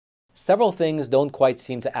several things don't quite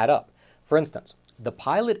seem to add up. For instance, the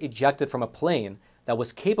pilot ejected from a plane that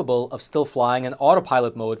was capable of still flying in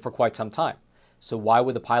autopilot mode for quite some time. So why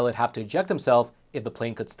would the pilot have to eject himself if the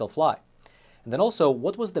plane could still fly? And then also,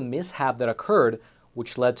 what was the mishap that occurred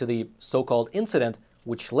which led to the so-called incident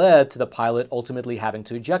which led to the pilot ultimately having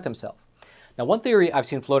to eject himself? Now, one theory I've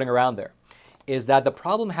seen floating around there is that the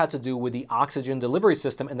problem had to do with the oxygen delivery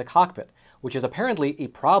system in the cockpit, which is apparently a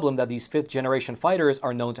problem that these fifth-generation fighters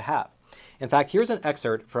are known to have. In fact, here's an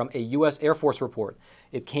excerpt from a U.S. Air Force report.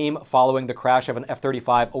 It came following the crash of an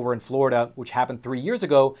F-35 over in Florida, which happened 3 years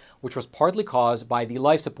ago, which was partly caused by the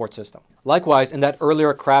life support system. Likewise, in that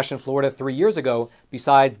earlier crash in Florida 3 years ago,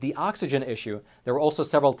 besides the oxygen issue, there were also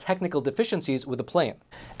several technical deficiencies with the plane.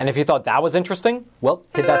 And if you thought that was interesting, well,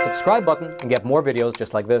 hit that subscribe button and get more videos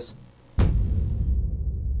just like this.